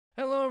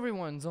Hello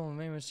everyone,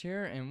 Zolamamus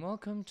here, and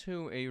welcome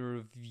to a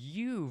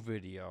review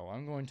video.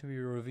 I'm going to be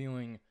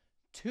reviewing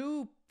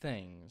two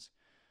things.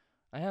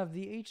 I have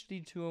the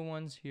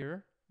HD201s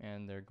here,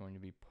 and they're going to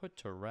be put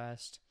to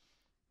rest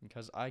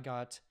because I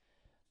got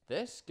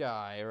this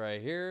guy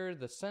right here,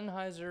 the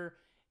Sennheiser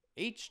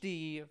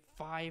HD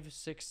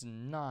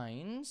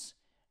 569s,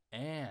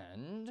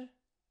 and,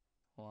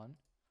 hold on,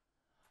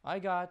 I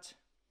got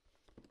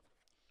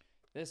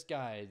this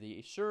guy,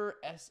 the Shure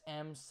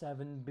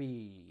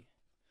SM7B.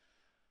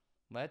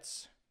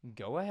 Let's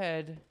go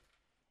ahead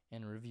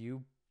and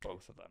review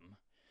both of them.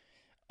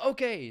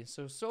 Okay,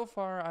 so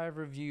far I've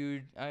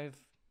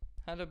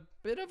had a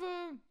bit of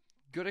a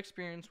good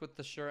experience with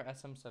the Shure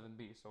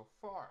SM7B so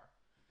far.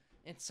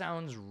 It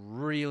sounds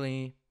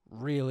really,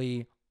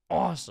 really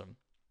awesome.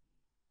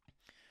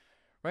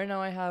 Right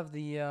now I have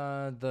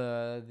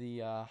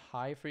the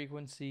high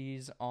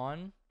frequencies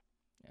on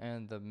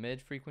and the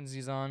mid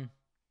frequencies on.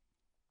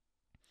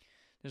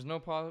 There's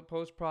no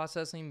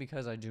post-processing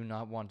because I do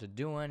not want to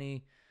do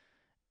any.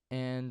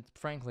 And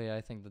frankly, I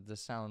think that this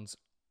sounds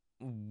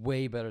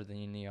way better than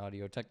any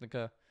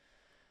Audio-Technica.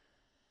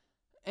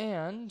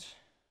 And,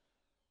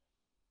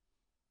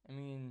 I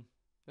mean,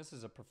 this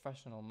is a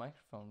professional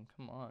microphone.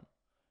 Come on.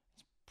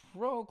 It's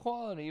pro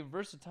quality,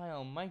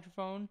 versatile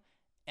microphone.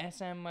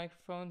 SM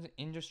microphones,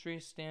 industry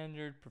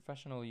standard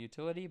professional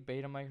utility.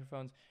 Beta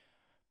microphones,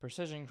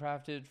 precision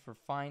crafted for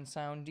fine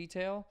sound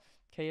detail.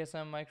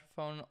 KSM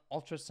microphone,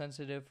 ultra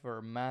sensitive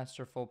for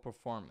masterful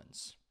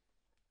performance.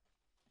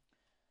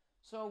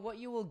 So what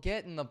you will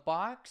get in the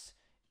box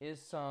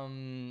is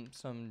some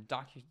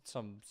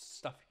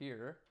stuff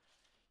here.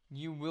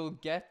 You will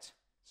get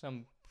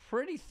some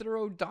pretty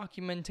thorough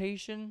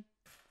documentation.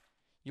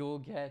 You will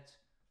get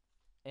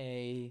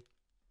a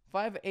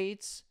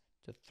 5/8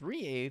 to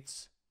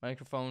 3/8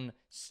 microphone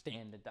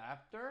stand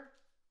adapter.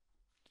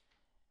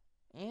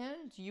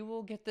 And you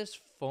will get this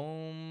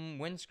foam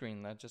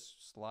windscreen that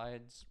just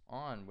slides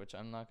on, which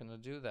I'm not going to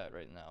do that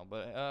right now.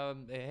 But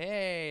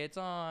hey, it's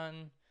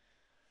on.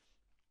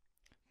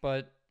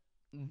 But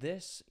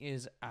this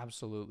is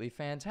absolutely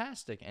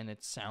fantastic, and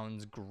it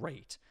sounds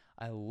great.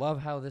 I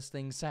love how this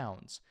thing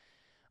sounds.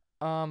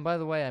 By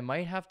the way, I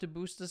might have to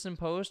boost this in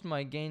post.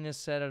 My gain is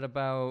set at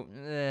about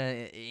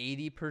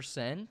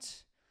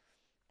 80%.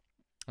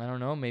 I don't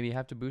know, maybe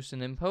have to boost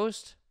it in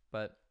post,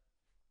 but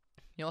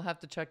you'll have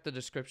to check the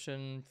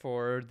description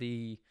for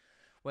the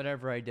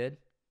whatever I did.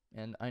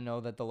 And I know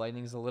that the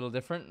lighting's a little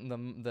different.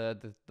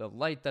 The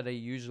light that I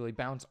usually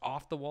bounce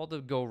off the wall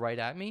to go right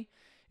at me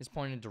is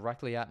pointed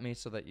directly at me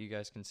so that you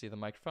guys can see the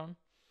microphone.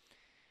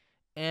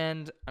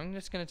 And I'm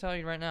just going to tell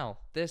you right now,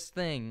 this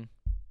thing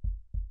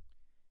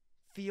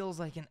feels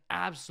like an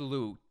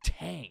absolute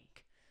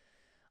tank.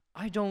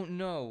 I don't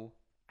know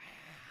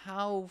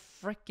how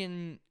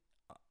freaking,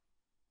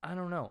 I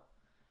don't know.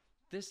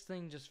 This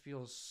thing just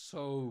feels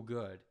so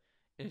good.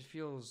 It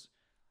feels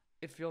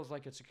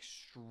like it's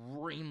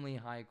extremely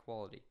high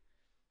quality.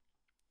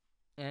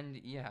 And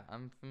yeah,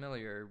 I'm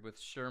familiar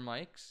with Shure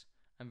mics.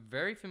 I'm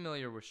very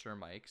familiar with Shure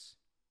mics.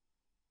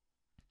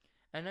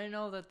 And I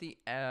know that the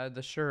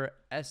Shure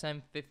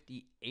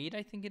SM58,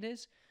 I think it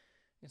is.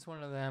 It's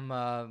one of them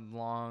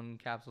long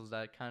capsules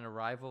that kind of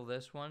rival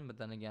this one, but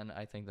then again,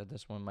 I think that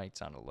this one might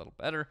sound a little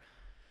better.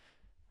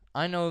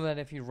 I know that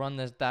if you run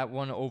that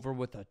one over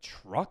with a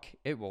truck,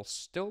 it will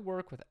still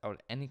work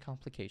without any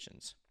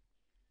complications.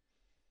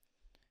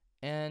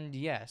 And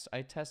yes,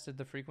 I tested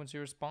the frequency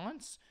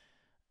response.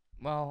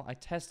 Well, I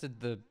tested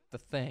the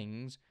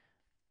things,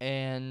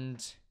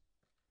 and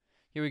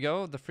here we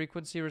go. The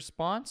frequency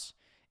response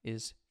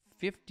is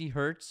 50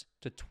 hertz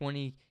to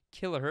 20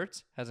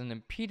 kilohertz, has an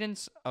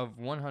impedance of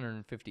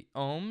 150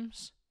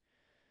 ohms.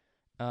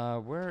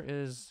 Where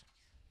is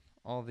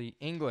all the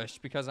English?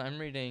 Because I'm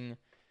reading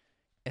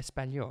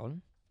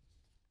Espanol.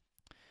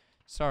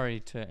 Sorry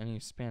to any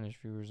Spanish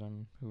viewers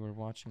who are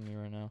watching me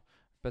right now,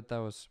 but that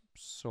was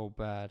so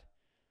bad.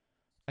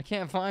 I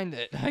can't find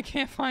it. I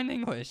can't find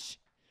English.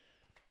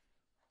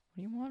 What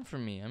do you want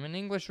from me? I'm an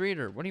English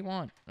reader. What do you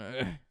want?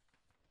 Yeah,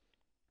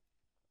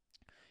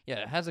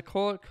 it has a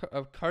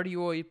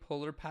cardioid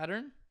polar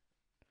pattern.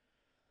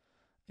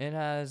 It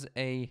has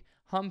a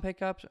hum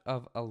pickup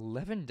of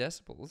 11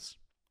 decibels.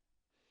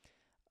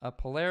 A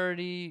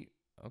polarity,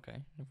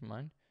 okay, never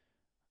mind.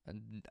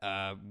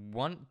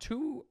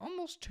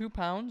 Almost 2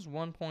 pounds,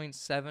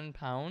 1.7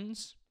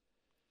 pounds.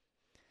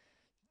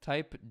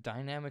 Type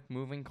dynamic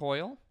moving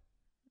coil.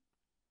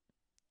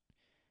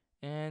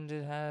 And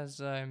it has,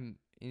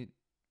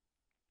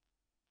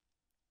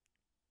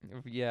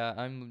 yeah,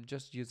 I'm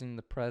just using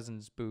the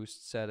presence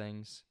boost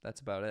settings.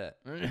 That's about it.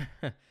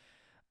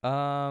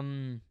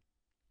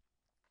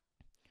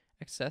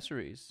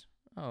 Accessories.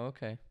 Oh,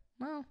 okay.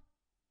 Well,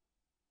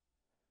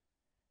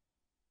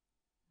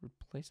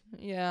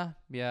 replacement. Yeah,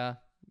 I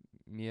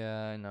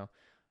know.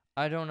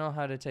 I don't know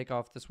how to take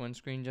off this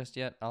windscreen just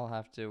yet. I'll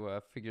have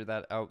to figure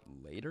that out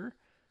later.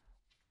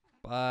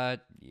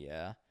 But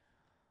yeah.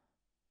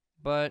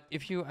 But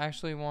if you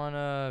actually want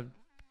to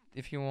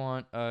if you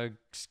want a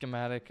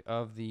schematic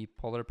of the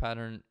polar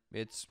pattern,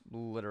 it's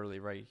literally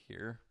right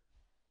here.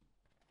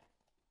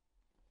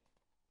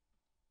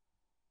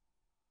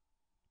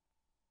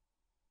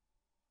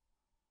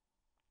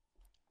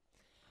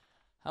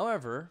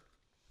 However,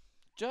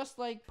 just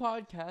like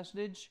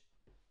podcastage,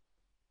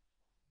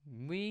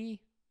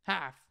 we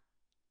have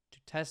to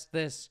test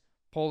this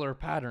polar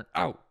pattern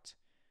out.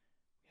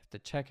 We have to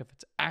check if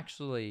it's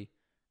actually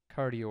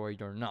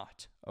cardioid or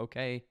not.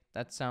 Okay?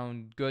 That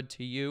sound good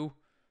to you?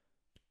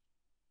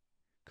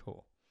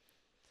 Cool.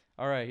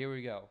 All right, here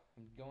we go.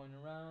 I'm going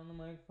around the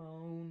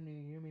microphone. Do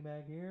you hear me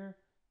back here?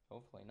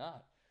 Hopefully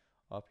not.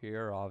 Up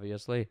here,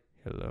 obviously.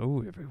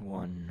 Hello,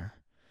 everyone.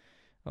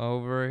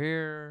 Over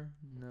here.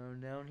 No,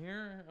 down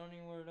here.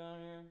 Anywhere down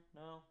here.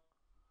 No.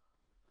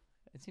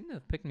 It seemed to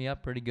have picked me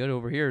up pretty good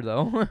over here,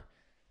 though.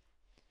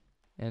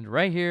 And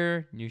right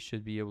here, you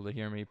should be able to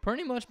hear me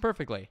pretty much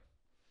perfectly.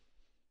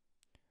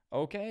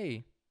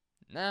 Okay.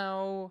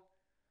 Now,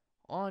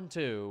 on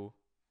to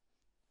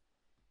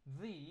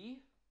the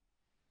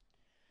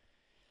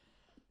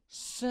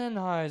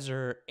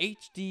Sennheiser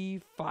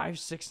HD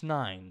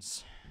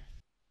 569s.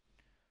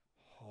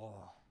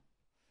 Oh.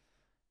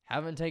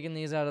 Haven't taken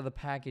these out of the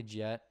package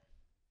yet.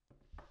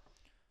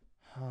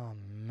 Oh,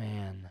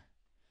 man.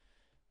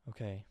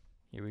 Okay,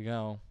 here we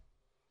go.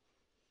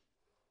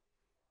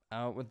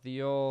 Out with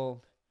the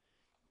old,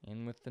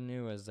 in with the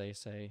new, as they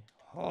say.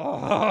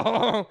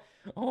 Oh,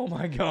 oh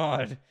my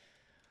God.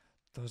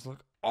 Those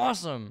look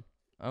awesome.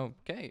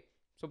 Okay,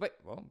 so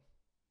well,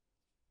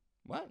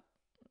 what?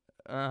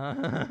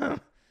 I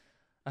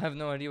have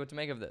no idea what to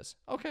make of this.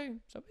 Okay,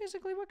 so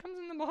basically what comes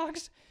in the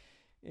box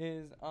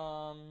is,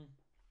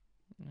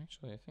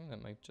 actually, I think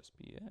that might just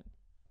be it.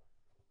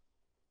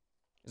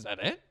 Is that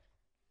it?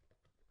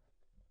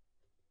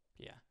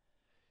 Yeah.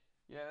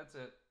 Yeah, that's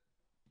it.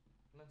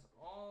 That's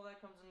all that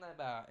comes in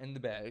that in the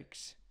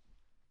bags.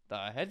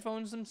 The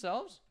headphones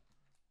themselves?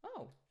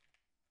 Oh.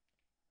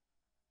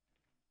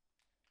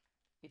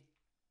 It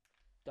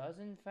does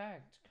in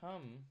fact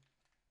come.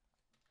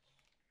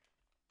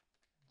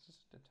 Is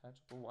this a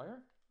detachable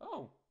wire?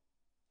 Oh.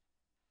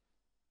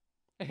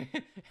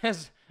 It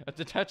has a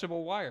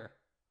detachable wire.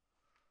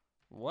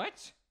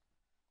 What?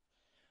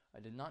 I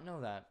did not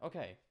know that.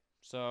 Okay,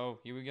 so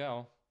here we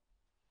go.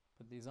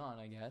 Put these on,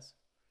 I guess.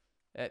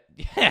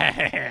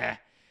 Okay,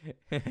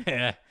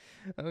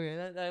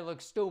 that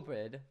looks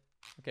stupid.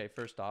 Okay,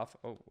 first off,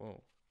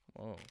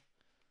 whoa.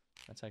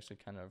 That's actually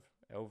kind of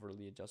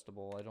overly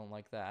adjustable. I don't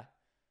like that.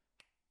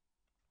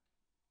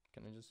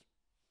 Can I just...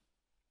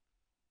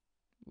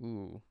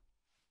 Ooh.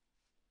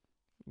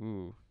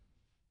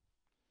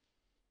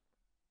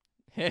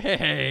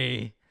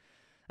 Hey!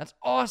 That's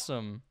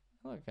awesome!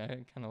 Look, I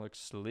kind of look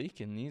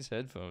sleek in these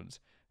headphones.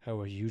 How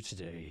are you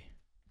today?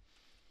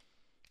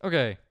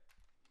 Okay.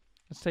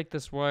 Let's take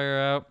this wire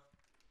out.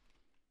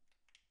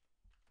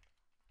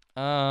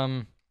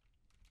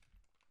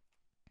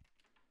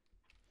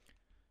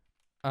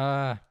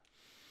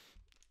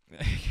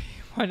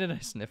 Why did I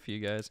sniff you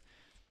guys?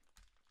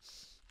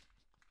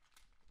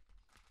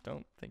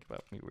 Don't think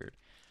about me weird.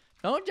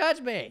 Don't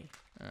judge me!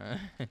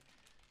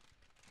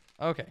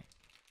 Okay.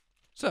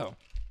 So.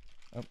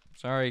 Oh,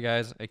 sorry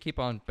guys. I keep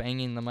on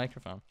banging the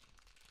microphone.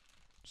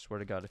 Swear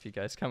to God, if you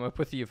guys come up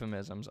with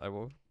euphemisms, I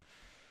will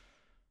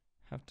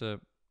have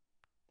to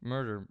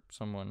murder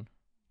someone.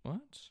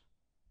 What?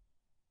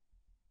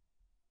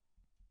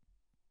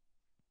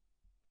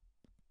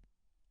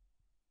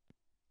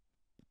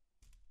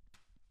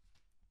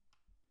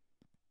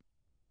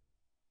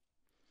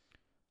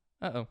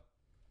 Uh-oh.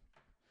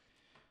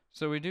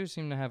 So we do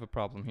seem to have a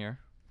problem here.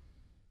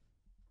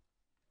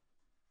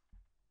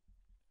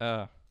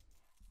 So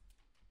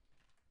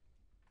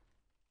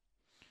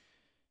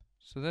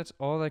that's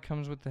all that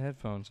comes with the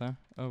headphones, huh?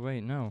 Oh,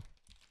 wait, no.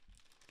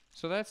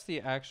 So that's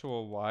the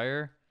actual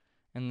wire,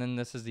 and then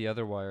this is the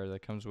other wire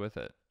that comes with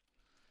it.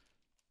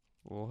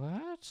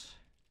 What?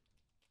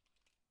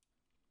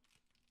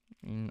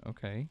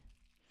 Okay.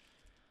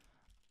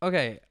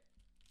 Okay,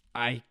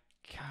 I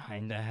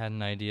kinda had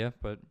an idea,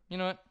 but you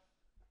know what?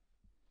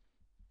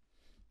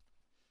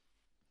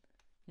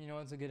 You know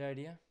what's a good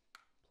idea?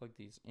 Plug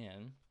these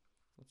in.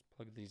 Let's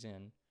plug these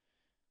in.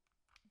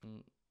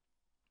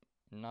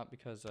 Not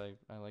because I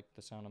like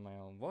the sound of my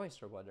own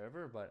voice or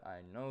whatever, but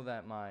I know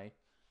that my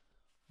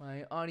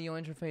audio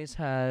interface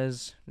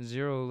has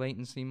 0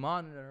 latency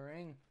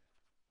monitoring.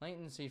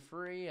 Latency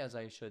free, as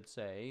I should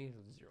say.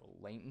 0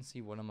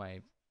 latency. What am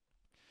I?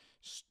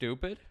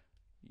 Stupid?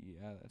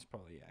 Yeah, that's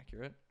probably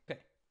accurate.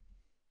 Okay.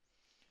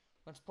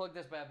 Let's plug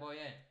this bad boy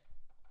in.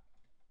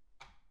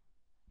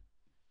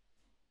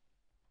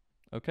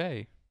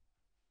 Okay.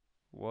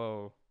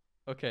 Whoa.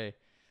 Okay.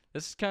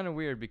 This is kind of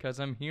weird because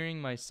I'm hearing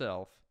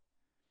myself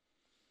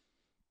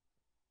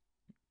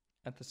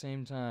at the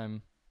same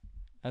time,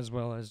 as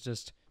well as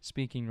just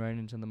speaking right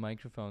into the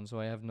microphone, so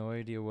I have no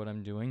idea what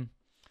I'm doing.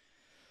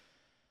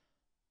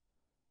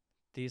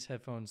 These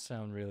headphones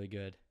sound really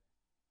good.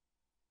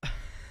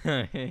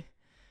 I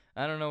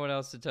don't know what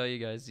else to tell you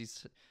guys.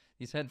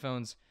 These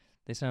headphones,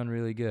 they sound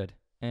really good.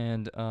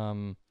 And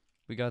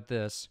we got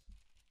this.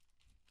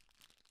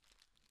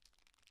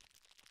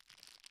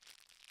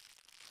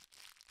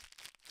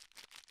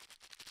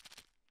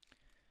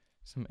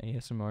 Some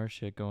ASMR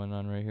shit going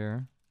on right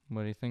here.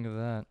 What do you think of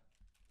that?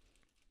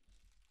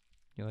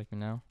 You like me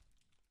now?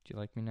 Do you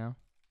like me now?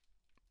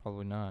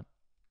 Probably not.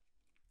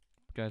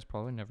 You guys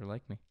probably never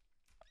liked me.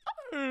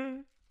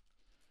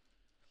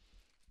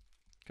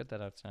 Cut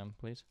that out, Sam,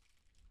 please.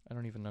 I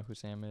don't even know who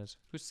Sam is.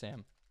 Who's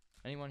Sam?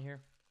 Anyone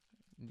here?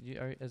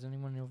 Is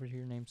anyone over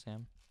here named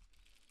Sam?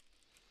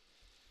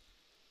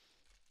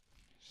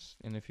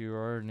 And if you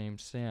are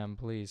named Sam,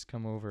 please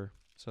come over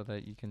so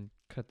that you can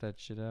cut that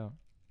shit out.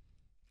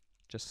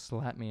 Just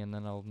slap me and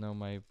then I'll know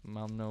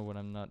what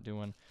I'm not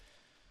doing.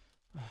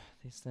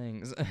 These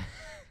things.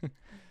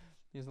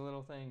 These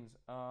little things.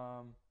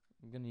 I'm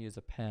gonna use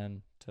a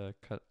pen to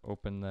cut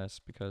open this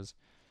because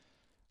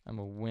I'm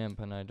a wimp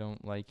and I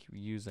don't like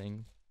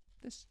using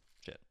this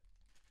shit.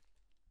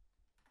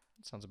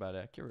 Sounds about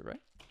accurate,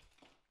 right?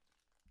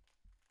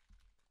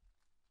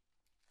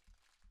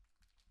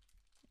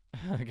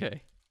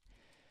 Okay.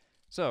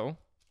 So,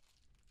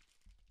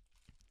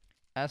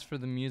 as for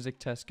the music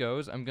test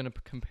goes, I'm going to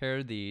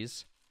compare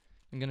these.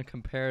 I'm going to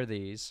compare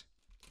these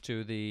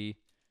to the...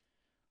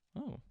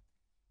 Oh.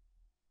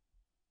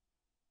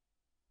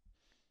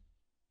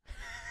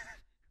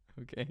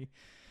 Okay.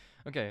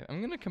 Okay, I'm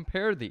going to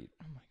compare the...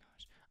 Oh my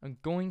gosh. I'm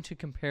going to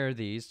compare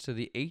these to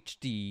the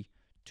HD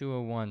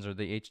 201s or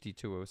the HD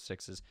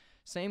 206s.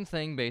 Same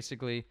thing,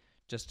 basically,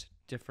 just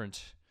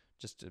different.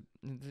 Just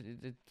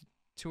the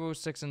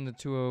 206 and the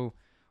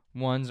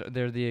 201s,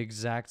 they're the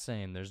exact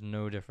same. There's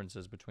no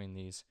differences between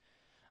these.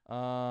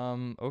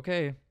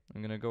 Okay.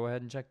 I'm going to go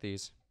ahead and check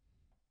these.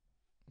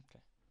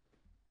 Okay.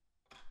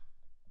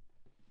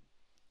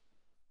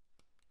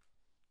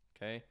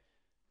 Okay.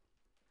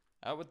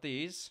 Out with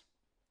these.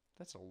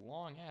 That's a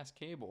long-ass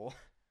cable.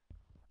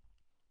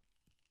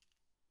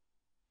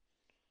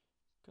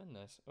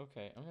 Goodness.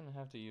 Okay, I'm going to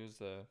have to use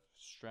the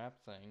strap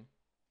thing.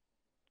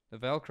 The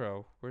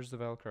Velcro. Where's the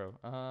Velcro?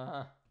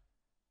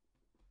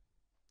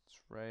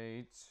 It's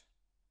right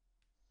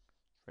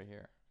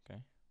here. Okay.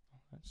 Oh,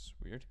 that's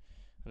weird.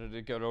 How did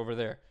it get over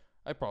there?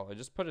 I probably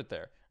just put it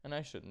there, and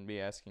I shouldn't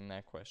be asking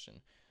that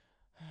question.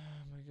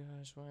 Oh my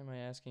gosh, why am I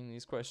asking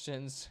these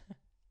questions?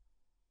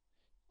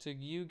 To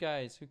you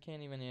guys who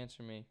can't even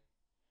answer me.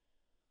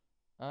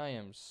 I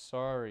am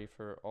sorry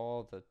for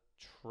all the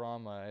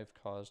trauma I've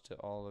caused to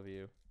all of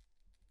you.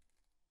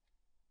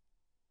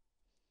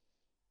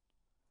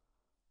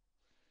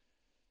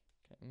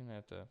 Okay, I'm gonna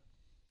have to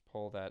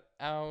pull that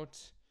out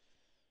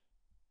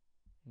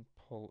and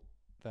pull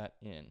that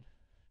in.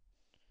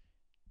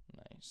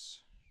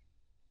 Nice.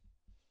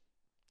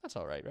 That's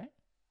alright, right?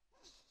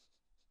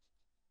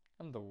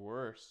 I'm the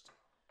worst.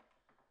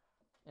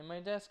 And my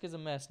desk is a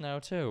mess now,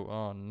 too.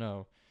 Oh,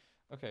 no.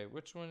 Okay,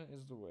 which one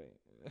is the way?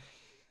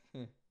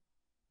 I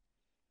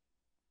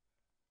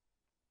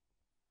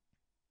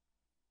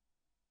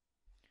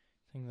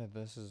think that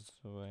this is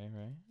the way,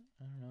 right?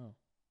 I don't know.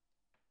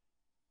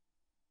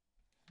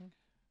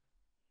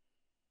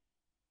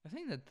 I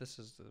think that this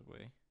is the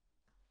way.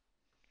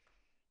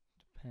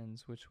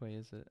 Depends which way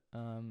is it.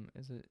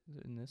 Is it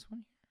in this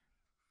one here?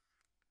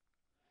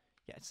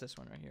 Yeah, it's this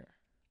one right here.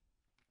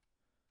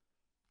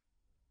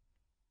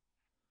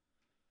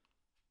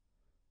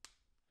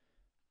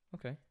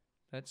 Okay,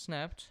 that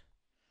snapped.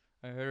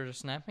 I heard a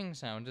snapping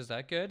sound. Is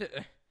that good?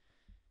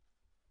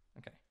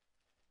 Okay.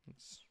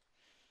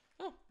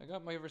 Oh, I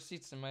got my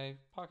receipts in my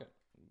pocket.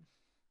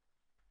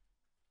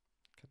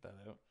 Cut that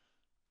out.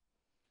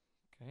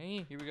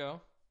 Okay, here we go.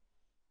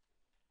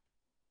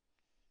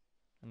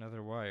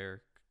 Another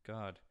wire.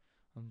 God,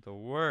 I'm the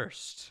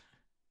worst.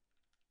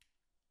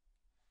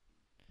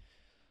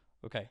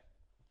 Okay.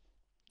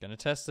 Gonna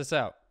test this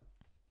out.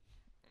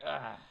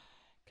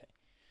 Okay.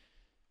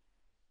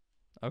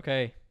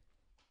 Okay.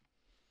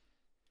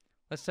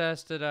 Let's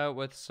test it out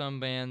with some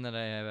band that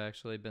I have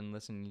actually been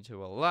listening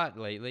to a lot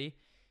lately.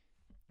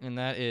 And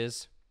that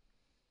is...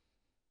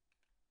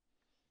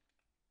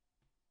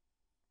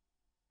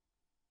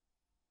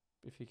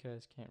 If you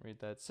guys can't read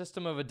that.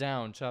 System of a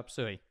Down, Chop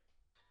Suey.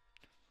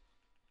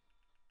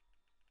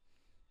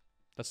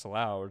 That's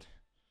loud.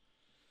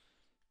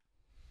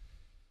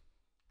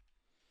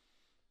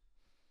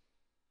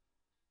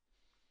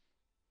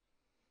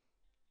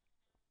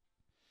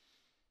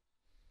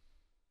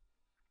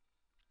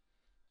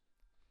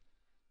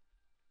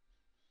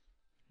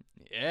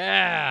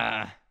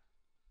 Yeah.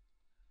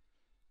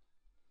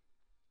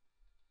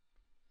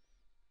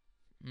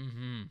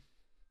 Mm-hmm.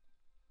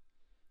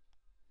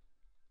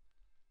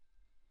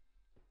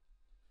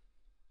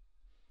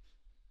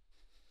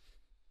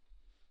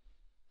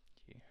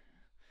 Yeah.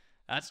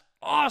 That's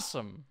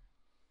awesome.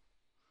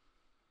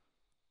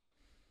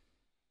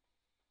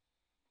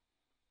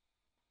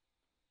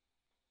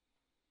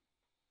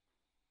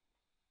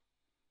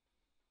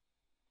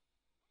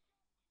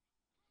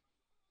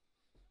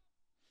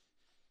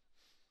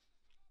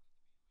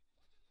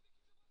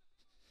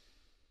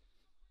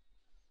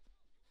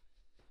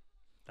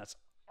 That's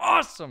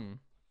awesome.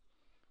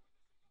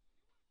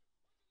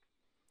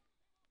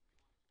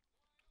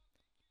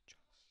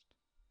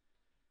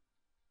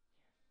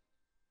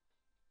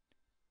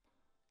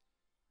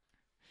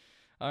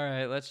 All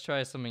right, let's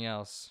try something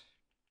else.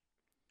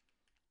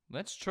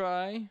 Let's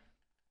try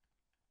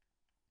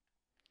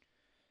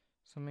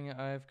something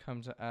I've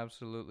come to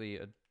absolutely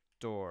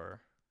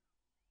adore.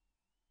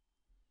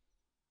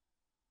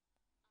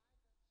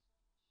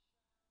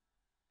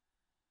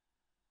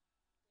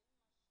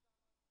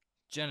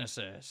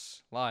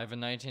 Genesis, live in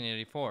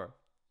 1984.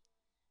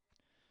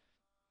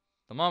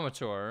 The Mama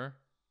Tour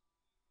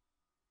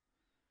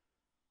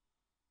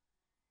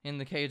in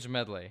the Cage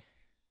medley.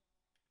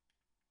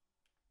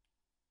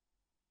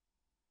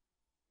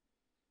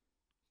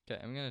 Okay,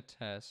 I'm gonna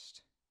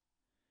test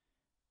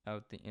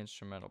out the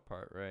instrumental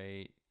part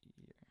right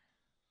here.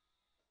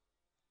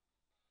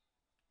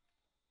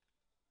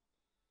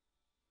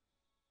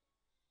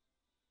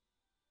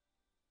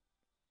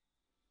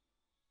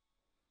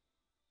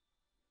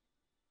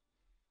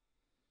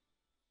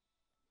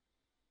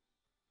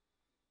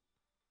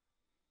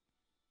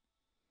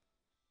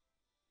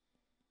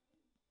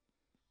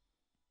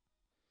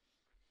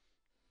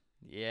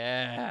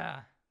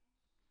 Yeah.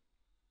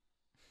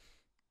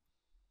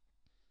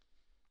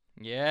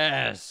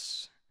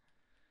 Yes.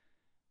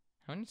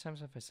 How many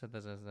times have I said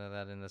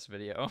that in this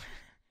video?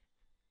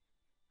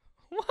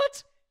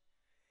 What?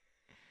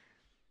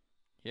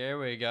 Here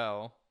we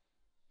go.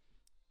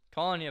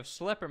 Colony of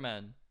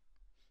Slippermen.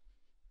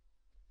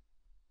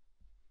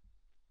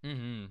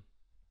 Mm-hmm.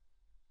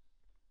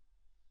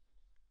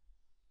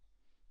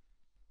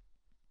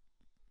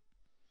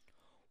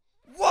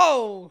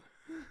 Whoa!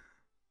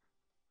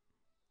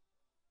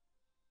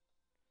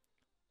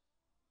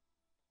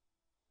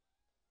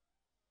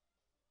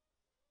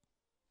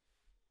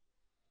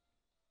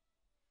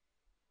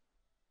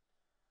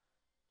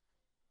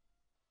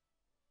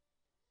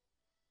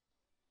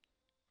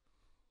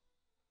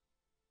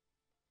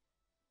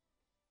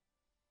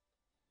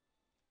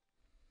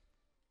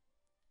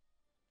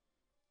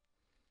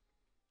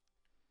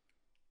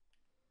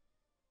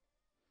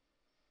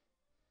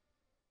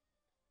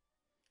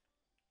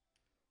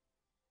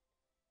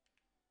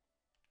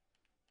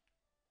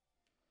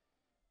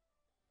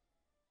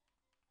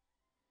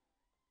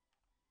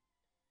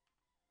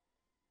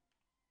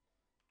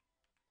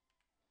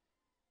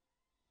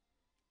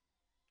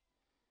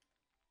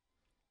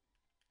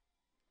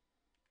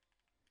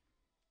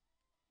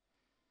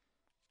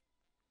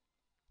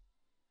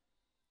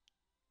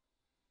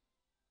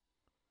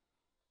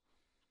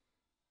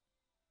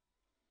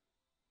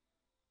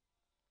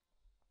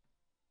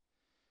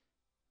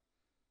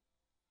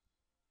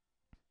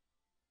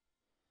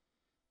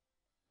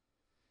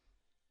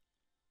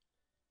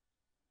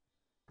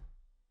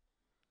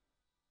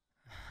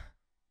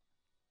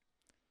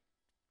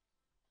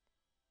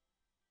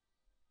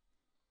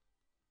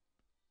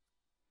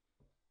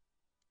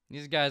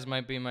 These guys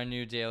might be my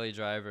new daily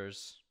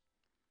drivers.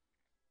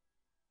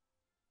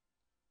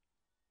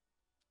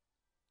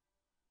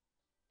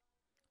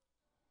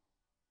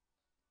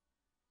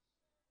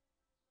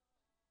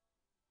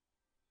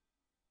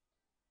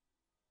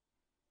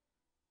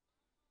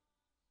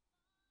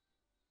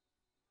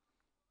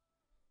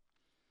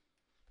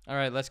 All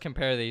right, let's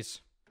compare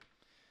these.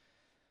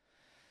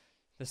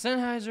 The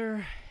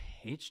Sennheiser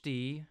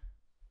HD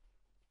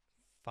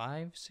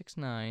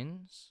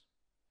 569s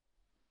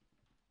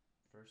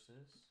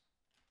versus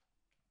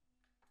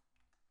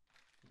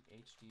the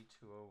HD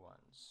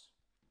 201s.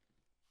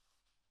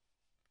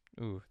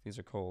 Ooh, these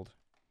are cold.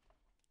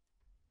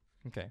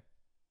 Okay.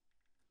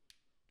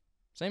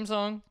 Same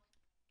song.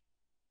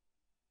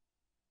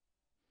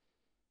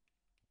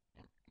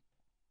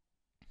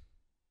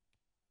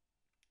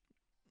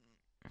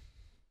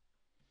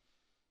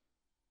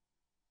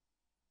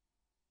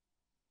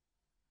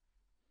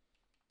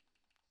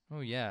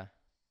 Oh, yeah.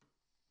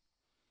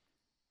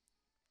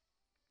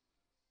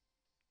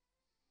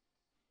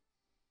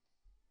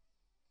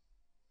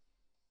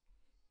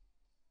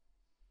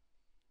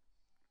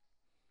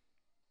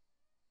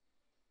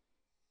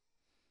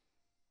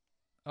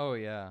 Oh,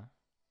 yeah.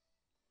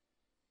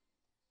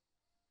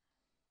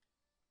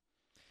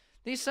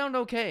 These sound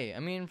okay. I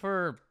mean,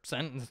 for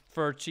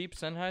cheap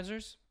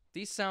Sennheisers,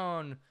 these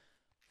sound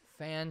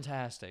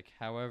fantastic.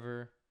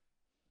 However,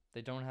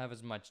 they don't have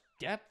as much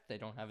depth. They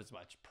don't have as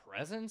much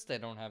presence. They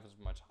don't have as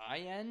much high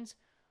end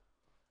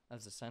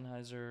as the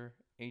Sennheiser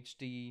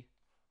HD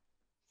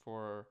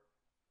for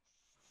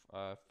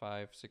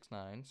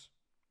 569s.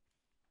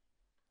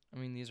 I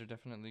mean, these are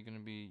definitely going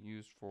to be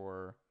used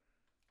for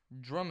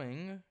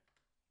drumming,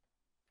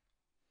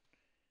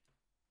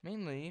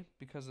 mainly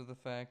because of the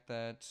fact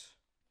that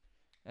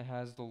it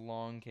has the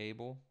long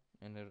cable,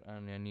 and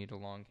I need a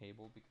long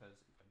cable because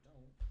if I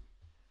don't,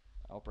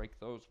 I'll break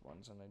those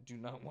ones, and I do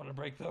not want to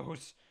break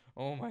those.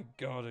 Oh my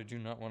god, I do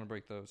not want to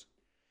break those.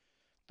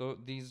 Though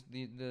the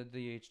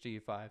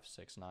HD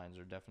 569s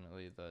are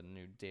definitely the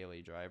new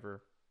daily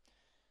driver.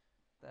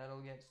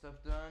 That'll get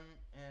stuff done,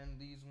 and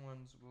these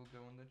ones will go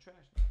in the trash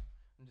now.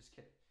 I'm just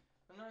kidding.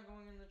 I'm not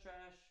going in the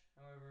trash,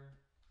 however,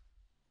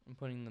 I'm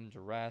putting them to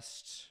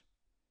rest.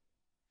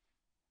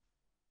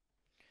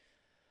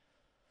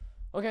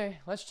 Okay,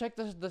 let's check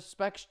the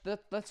specs.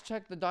 Let's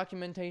check the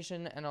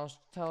documentation, and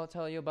I'll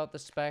tell you about the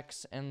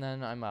specs, and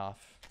then I'm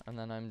off, and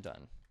then I'm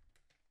done.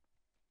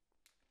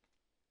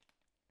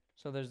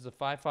 So there's the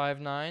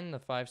 559, the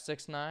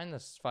 569, the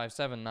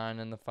 579,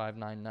 and the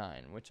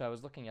 599, which I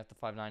was looking at the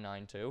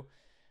 599 too.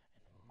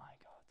 And my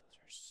God, those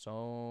are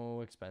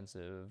so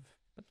expensive.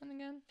 But then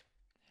again,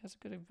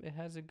 it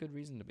has a good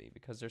reason to be,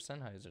 because they're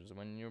Sennheisers.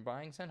 When you're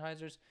buying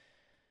Sennheisers,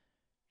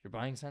 you're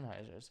buying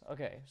Sennheisers.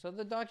 Okay, so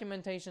the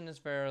documentation is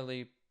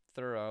fairly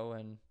thorough,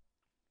 and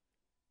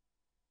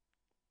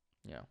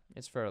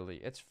it's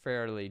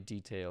fairly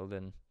detailed,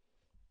 and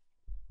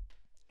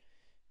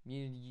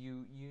you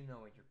know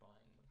what you're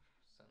buying with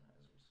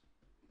Sennheisers.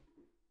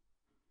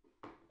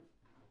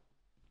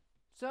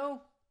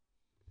 So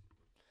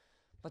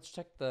let's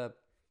check the.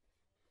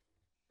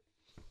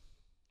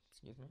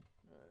 Excuse me.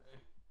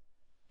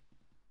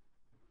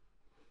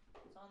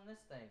 It's on this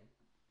thing.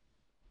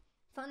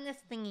 It's on this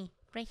thingy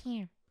right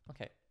here.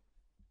 Okay.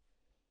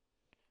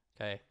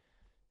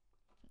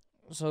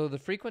 So the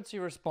frequency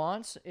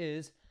response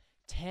is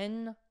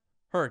 10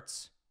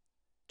 hertz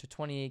to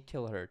 28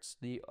 kilohertz.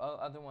 The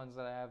other ones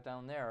that I have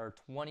down there are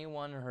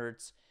 21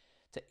 hertz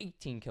to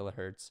 18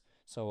 kilohertz.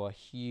 So a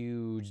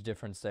huge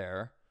difference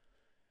there.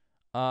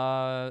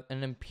 An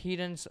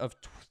impedance of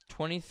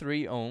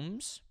 23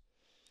 ohms.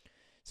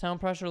 Sound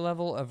pressure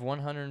level of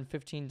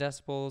 115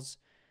 decibels.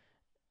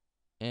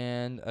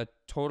 And a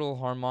total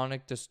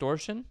harmonic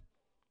distortion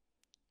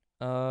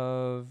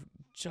of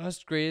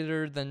just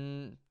greater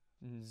than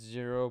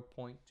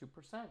 0.2%.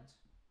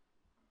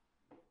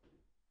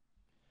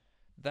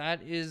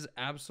 That is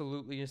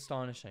absolutely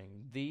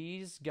astonishing.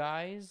 These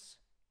guys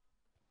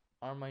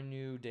are my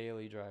new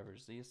daily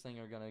drivers. These things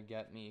are going to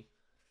get me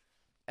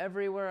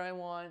everywhere I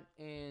want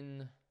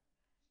in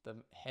the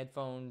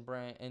headphones.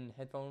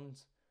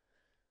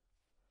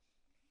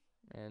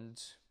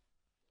 And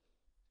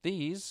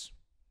these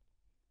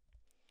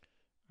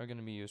are going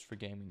to be used for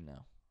gaming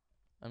now.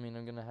 I mean,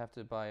 I'm going to have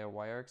to buy a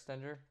wire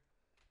extender,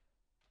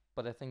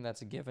 but I think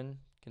that's a given,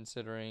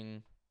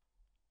 considering,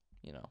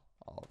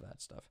 all of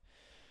that stuff.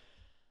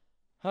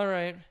 All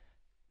right.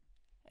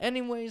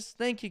 Anyways,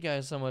 thank you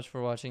guys so much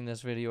for watching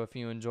this video. If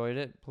you enjoyed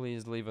it,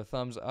 please leave a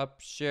thumbs up,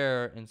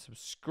 share, and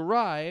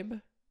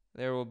subscribe.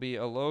 There will be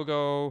a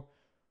logo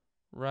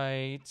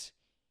right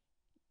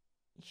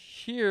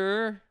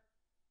here.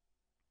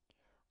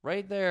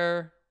 Right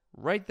there.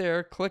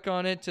 Click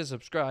on it to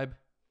subscribe.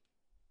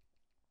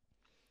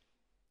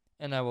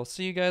 And I will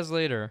see you guys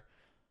later.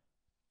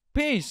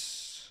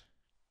 Peace!